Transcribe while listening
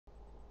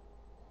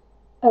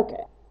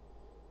Okay,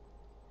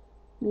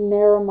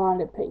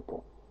 narrow-minded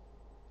people.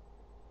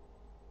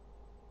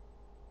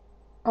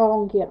 I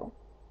don't get them.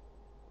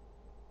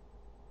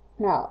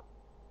 Now,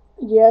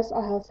 yes,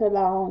 I have said that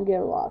I don't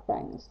get a lot of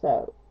things,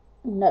 so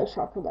no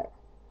shocker there.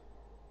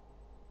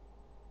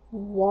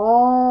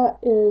 Why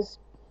is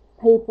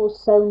people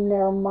so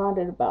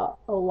narrow-minded about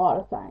a lot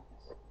of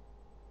things?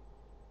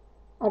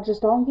 I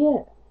just don't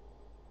get it.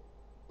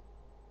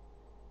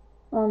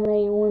 I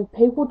mean, when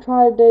people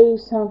try to do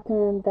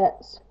something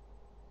that's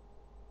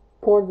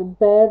for the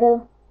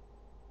better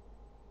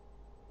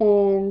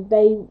and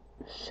they've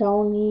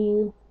shown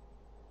you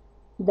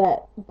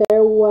that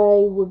their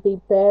way would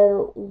be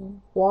better,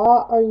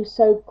 why are you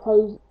so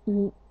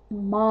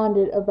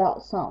close-minded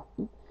about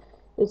something?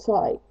 It's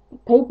like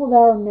people that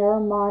are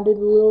narrow-minded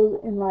live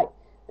in like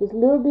this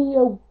little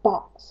bitty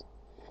box,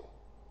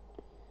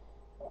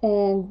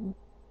 and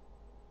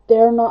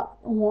they're not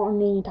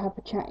wanting any type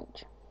of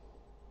change.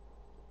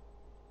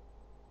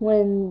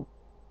 When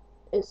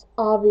it's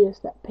obvious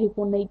that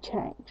people need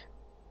change.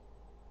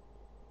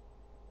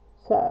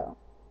 So,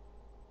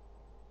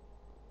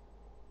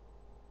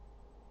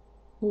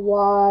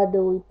 why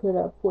do we put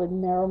up with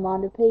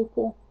narrow-minded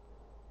people?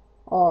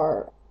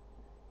 Or,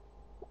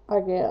 I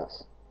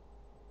guess,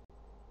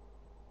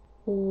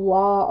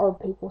 why are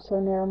people so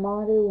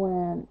narrow-minded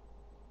when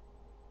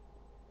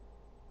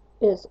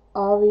it's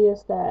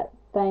obvious that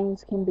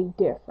things can be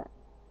different?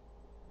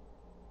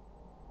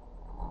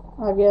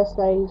 I guess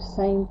they've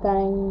seen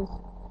things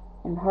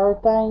and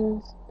heard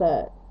things,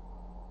 but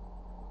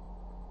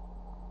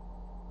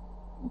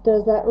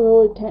does that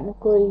really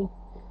technically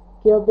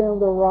give them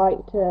the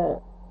right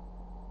to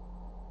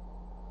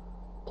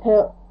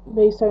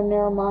be so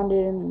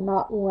narrow-minded and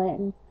not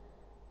letting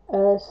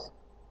us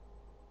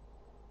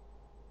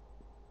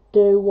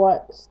do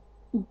what's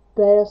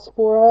best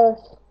for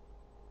us?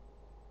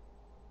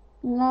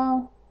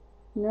 No.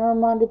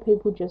 Narrow-minded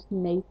people just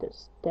need to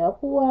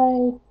step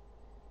away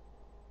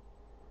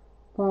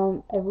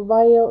from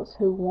everybody else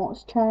who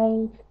wants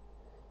change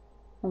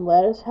and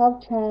let us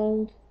have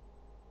change.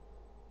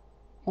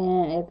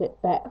 And if it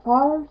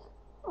backfires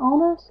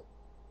on us,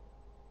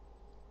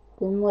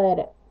 then let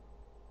it.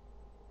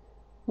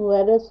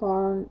 Let us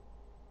learn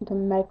to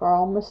make our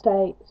own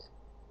mistakes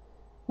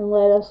and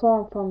let us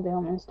learn from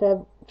them instead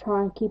of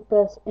trying to keep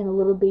us in a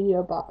little bitty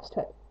box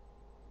too.